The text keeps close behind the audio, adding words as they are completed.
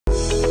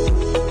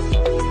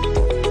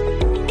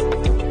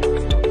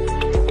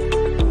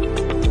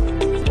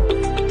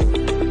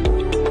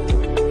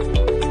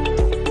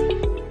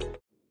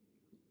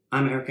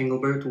Eric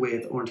Engelbert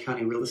with Orange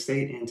County Real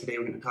Estate, and today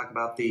we're going to talk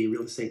about the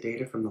real estate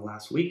data from the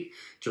last week,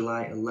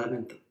 July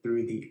 11th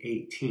through the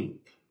 18th.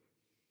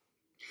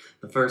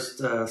 The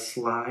first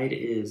slide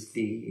is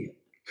the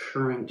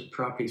current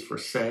properties for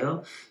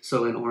sale.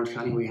 So in Orange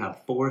County we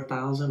have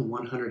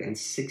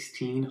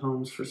 4,116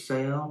 homes for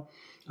sale.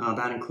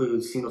 That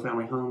includes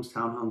single-family homes,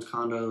 townhomes,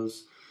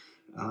 condos,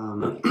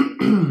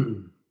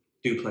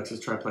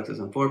 duplexes, triplexes,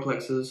 and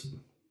fourplexes.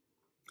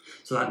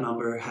 So that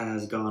number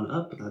has gone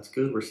up. That's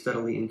good. We're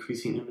steadily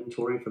increasing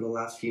inventory for the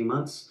last few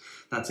months.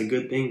 That's a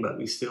good thing, but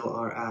we still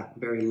are at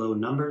very low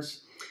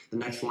numbers. The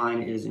next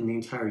line is in the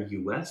entire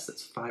U.S.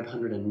 That's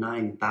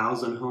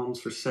 509,000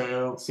 homes for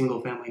sale,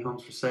 single-family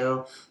homes for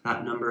sale.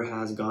 That number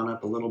has gone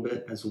up a little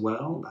bit as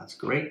well. That's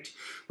great.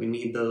 We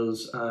need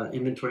those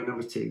inventory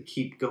numbers to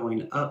keep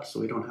going up so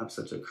we don't have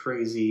such a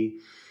crazy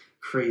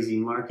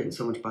market and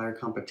so much buyer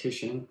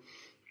competition.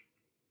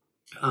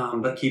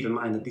 But keep in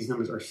mind that these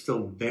numbers are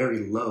still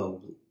very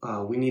low.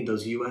 We need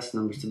those U.S.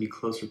 numbers to be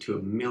closer to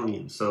 1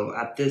 million. So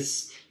at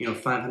this,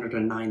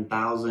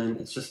 509,000,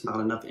 it's just not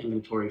enough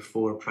inventory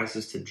for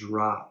prices to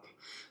drop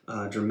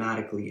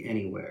dramatically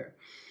anywhere.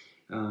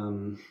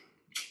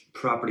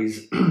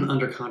 Properties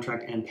under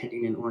contract and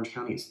pending in Orange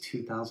County is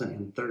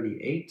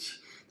 2,038.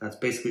 That's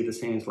basically the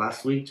same as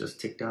last week,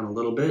 just ticked down a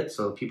little bit.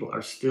 So people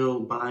are still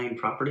buying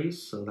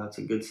properties, so that's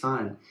a good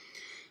sign.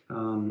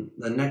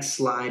 The next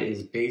slide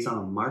is days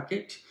on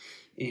market.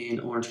 In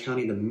Orange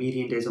County, the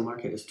median days on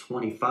market is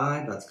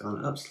 25. That's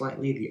gone up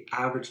slightly. The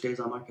average days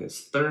on market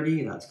is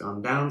 30. That's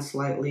gone down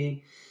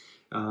slightly.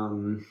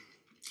 The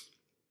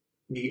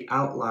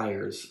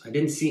outliers, I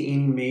didn't see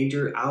any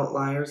major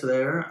outliers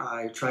there.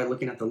 I tried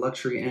looking at the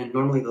luxury end.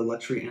 Normally the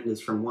luxury end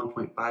is from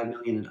 1.5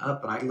 million and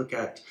up, but I look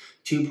at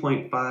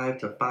 2.5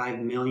 to 5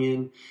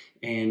 million.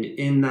 And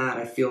in that,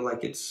 I feel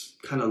like it's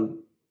kind of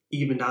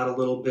evened out a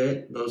little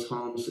bit. Those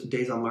homes,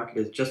 days on market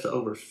is just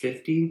over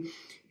 50,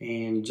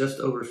 and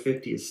just over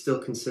 50 is still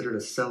considered a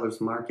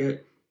seller's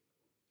market.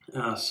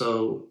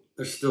 So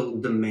there's still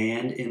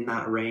demand in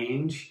that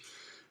range,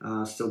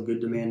 still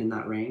good demand in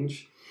that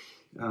range.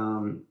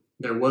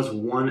 There was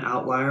one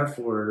outlier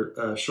for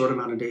a short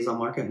amount of days on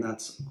market, and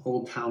that's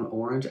Old Town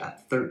Orange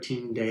at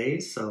 13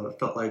 days. So I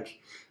felt like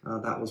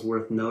that was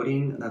worth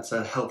noting. That's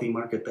a healthy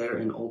market there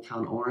in Old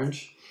Town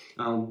Orange.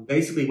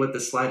 Basically what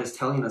this slide is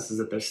telling us is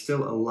that there's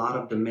still a lot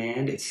of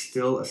demand. It's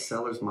still a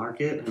seller's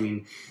market. I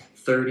mean,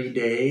 30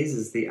 days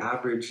is the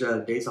average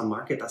days on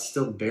market. That's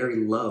still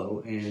very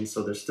low, and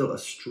so there's still a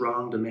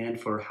strong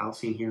demand for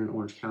housing here in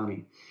Orange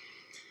County.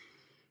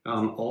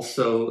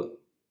 Also,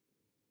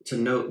 to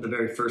note the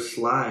very first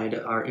slide,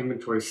 our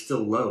inventory is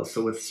still low.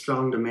 So with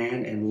strong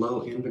demand and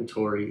low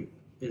inventory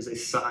is a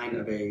sign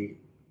of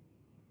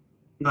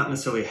not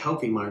necessarily a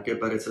healthy market,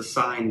 but it's a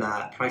sign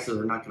that prices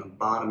are not going to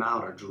bottom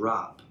out or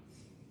drop.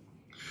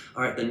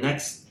 All right, the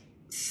next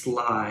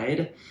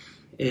slide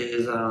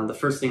is the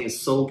first thing is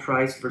sold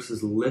price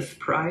versus list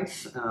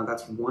price.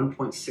 That's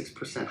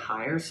 1.6%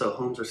 higher. So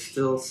homes are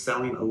still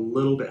selling a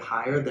little bit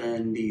higher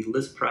than the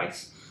list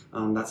price.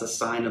 That's a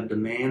sign of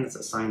demand. That's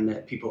a sign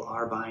that people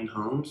are buying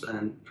homes,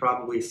 and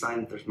probably a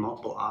sign that there's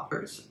multiple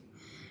offers,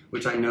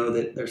 which I know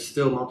that there's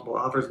still multiple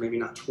offers, maybe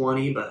not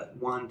 20, but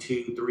 1,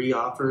 2, 3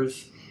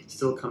 offers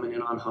still coming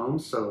in on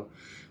homes. So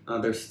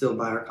there's still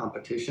buyer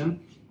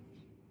competition.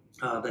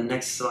 The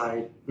next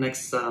line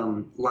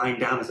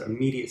down is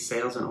immediate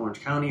sales in Orange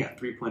County at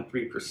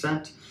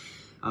 3.3%.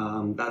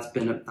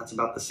 That's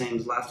about the same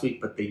as last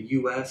week, but the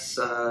U.S.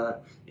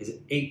 is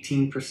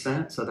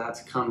 18%, so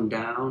that's come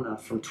down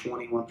from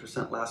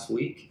 21% last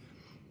week.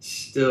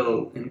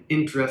 Still an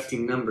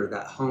interesting number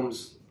that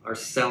homes are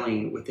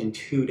selling within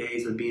 2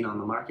 days of being on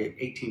the market,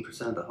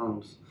 18% of the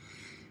homes.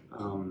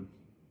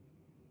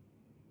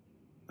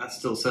 That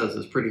still says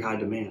there's pretty high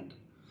demand.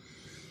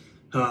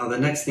 The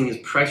next thing is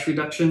price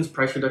reductions.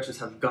 Price reductions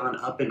have gone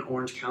up in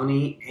Orange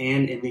County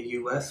and in the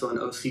U.S. So in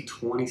OC,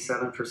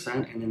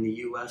 27%, and in the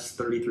U.S.,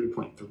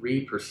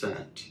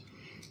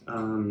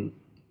 33.3%.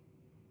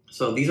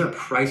 So these are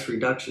price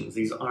reductions.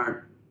 These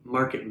aren't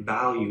market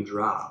value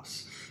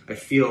drops. I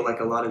feel like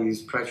a lot of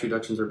these price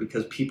reductions are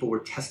because people were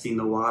testing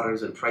the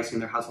waters and pricing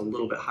their house a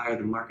little bit higher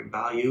than market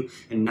value,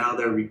 and now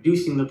they're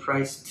reducing the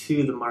price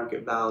to the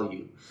market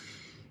value.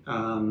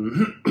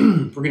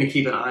 We're going to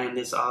keep an eye on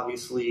this.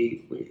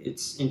 Obviously,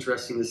 it's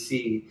interesting to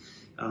see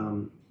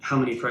how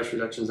many price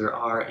reductions there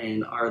are,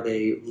 and are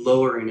they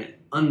lowering it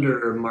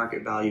under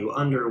market value,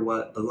 under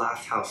what the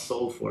last house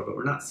sold for. But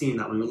we're not seeing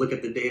that. When we look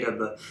at the data of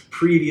the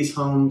previous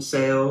home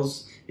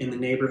sales in the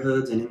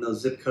neighborhoods and in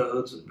those zip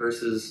codes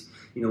versus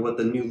what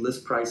the new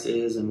list price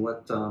is and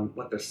what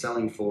they're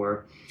selling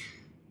for,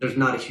 there's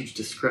not a huge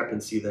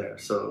discrepancy there.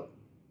 So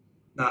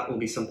that will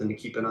be something to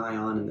keep an eye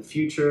on in the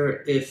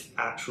future if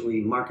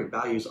actually market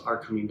values are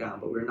coming down,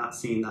 but we're not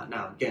seeing that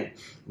now. Again,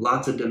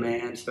 lots of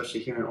demand,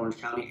 especially here in Orange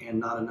County, and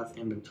not enough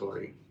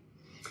inventory.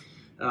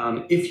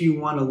 If you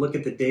want to look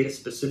at the data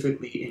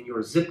specifically in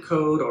your zip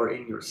code or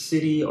in your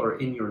city or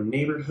in your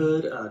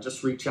neighborhood,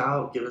 just reach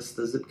out, give us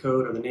the zip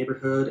code or the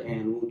neighborhood,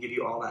 and we'll give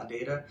you all that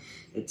data.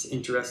 It's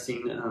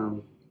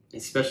interesting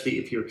especially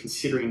if you're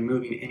considering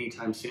moving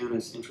anytime soon.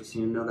 It's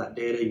interesting to know that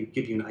data. You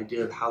give you an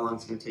idea of how long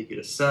it's going to take you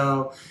to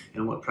sell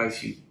and what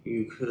price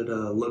you could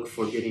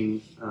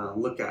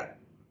look at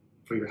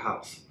for your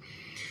house.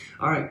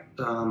 All right,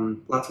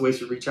 lots of ways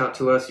to reach out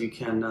to us. You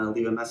can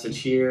leave a message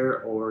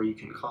here, or you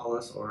can call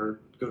us, or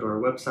go to our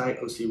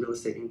website,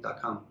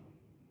 ocrealestateinc.com.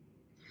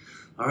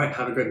 All right,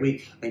 have a great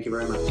week. Thank you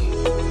very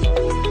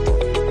much.